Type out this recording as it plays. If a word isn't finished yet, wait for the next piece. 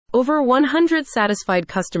Over 100 satisfied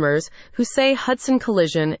customers who say Hudson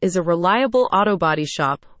Collision is a reliable auto body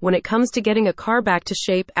shop when it comes to getting a car back to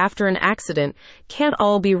shape after an accident can't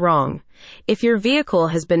all be wrong. If your vehicle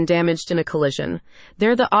has been damaged in a collision,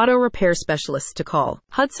 they're the auto repair specialists to call.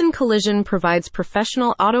 Hudson Collision provides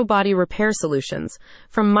professional auto body repair solutions,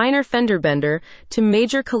 from minor fender bender to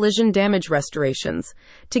major collision damage restorations,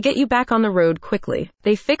 to get you back on the road quickly.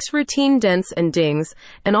 They fix routine dents and dings,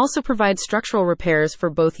 and also provide structural repairs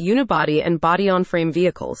for both unibody and body-on-frame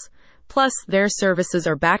vehicles. Plus, their services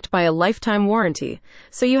are backed by a lifetime warranty,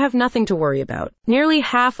 so you have nothing to worry about. Nearly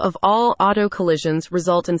half of all auto collisions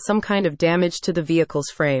result in some kind of damage to the vehicle's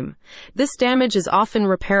frame. This damage is often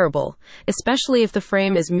repairable, especially if the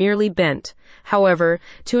frame is merely bent. However,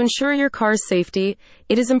 to ensure your car's safety,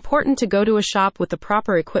 it is important to go to a shop with the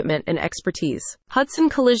proper equipment and expertise. Hudson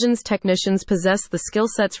Collision's technicians possess the skill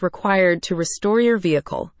sets required to restore your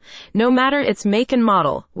vehicle, no matter its make and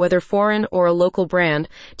model, whether foreign or a local brand,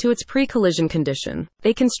 to its pre-collision condition.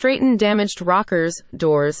 They can straighten damaged rockers,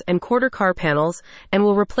 doors, and quarter car panels, and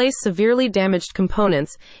will replace severely damaged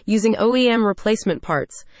components using OEM replacement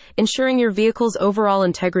parts, ensuring your vehicle's overall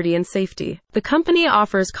integrity and safety. The company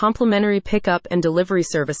offers complimentary pickup and delivery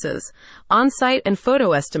services, on-site and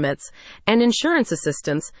photo estimates, and insurance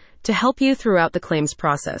assistance to help you throughout the claims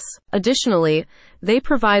process. Additionally, they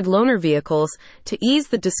provide loaner vehicles to ease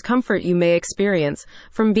the discomfort you may experience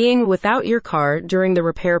from being without your car during the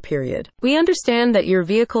repair period. We understand that your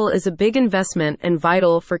vehicle is a big investment and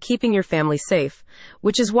vital for keeping your family safe,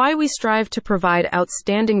 which is why we strive to provide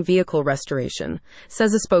outstanding vehicle restoration,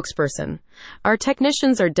 says a spokesperson. Our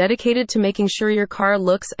technicians are dedicated to making sure your car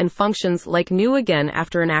looks and functions like new again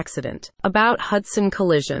after an accident. About Hudson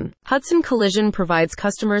Collision. Hudson Collision provides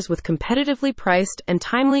customers with competitively priced and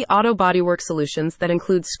timely auto bodywork solutions that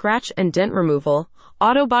include scratch and dent removal,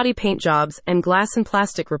 auto body paint jobs, and glass and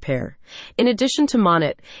plastic repair. In addition to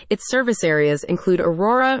Monett, its service areas include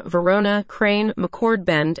Aurora, Verona, Crane, McCord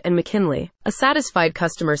Bend, and McKinley. A satisfied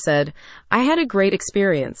customer said, "I had a great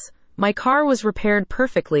experience. My car was repaired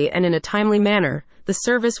perfectly and in a timely manner. The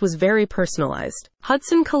service was very personalized."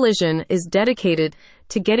 Hudson Collision is dedicated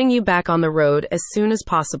to getting you back on the road as soon as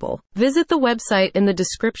possible. Visit the website in the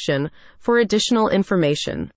description for additional information.